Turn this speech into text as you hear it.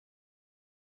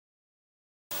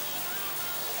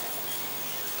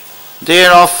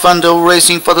They're off and they're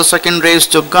racing for the second race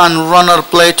to gun runner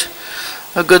plate.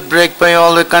 A good break by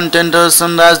all the contenders,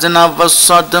 and as they now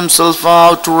sort themselves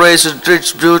out to race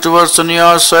Druid Brew towards the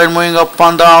near side, moving up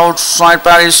on the outside.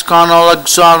 Paris Corner,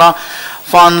 Luxara,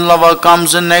 Fun Lover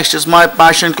comes in next. Is My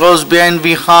Passion close behind.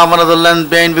 We have another length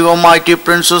behind. We go Mighty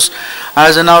Princess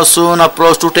as they now soon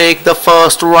approach to take the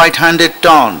first right-handed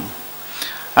turn.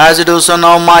 As it is so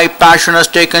now, My Passion has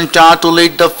taken charge to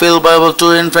lead the field by about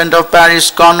 2 in front of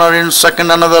Paris Corner. In second,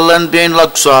 another length behind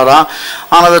Luxara.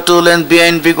 Another 2 lengths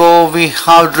behind we go. We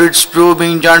have Druid Brew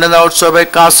being joined on the outside by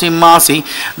Masi.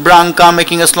 Branca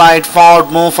making a slight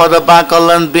forward move for the back. A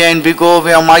length behind we go.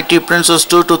 We have Mighty Princess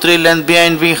 2 to 3 lengths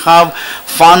behind. We have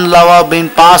Fun Lover being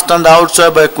passed on the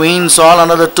outside by Queen Sol.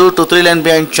 Another 2 to 3 lengths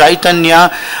behind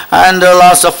Chaitanya. And the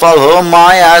last of all, Oh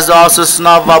My, as the horses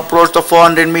now approach the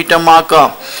 400-meter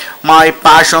marker. My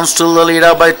Passion still the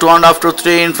leader by 2.5 to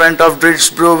 3 in front of Druid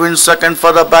Brew. In second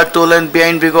for the back, 2 lengths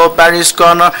behind we go. Paris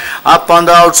Corner up on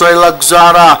the outside.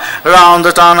 Luxara round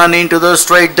the turn and into the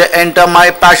straight. They enter.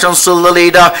 My Passion still the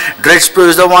leader. Druid Brew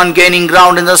is the one gaining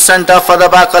ground in the center for the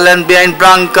back, a length behind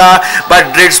Branca.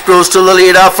 But Druid Brew still the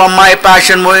leader from My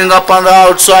Passion moving up on the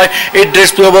outside. It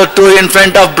Druid Brew about 2 in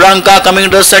front of Branca coming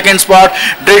to the second spot.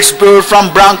 Druid Brew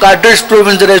from Branca. Druid Brew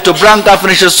wins the race to Branca,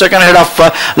 finishes second ahead of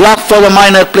luck for the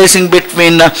minor place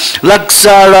between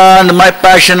Luxara and My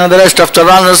Passion and the rest of the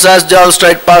runners as they all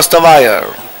straight past the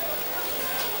wire.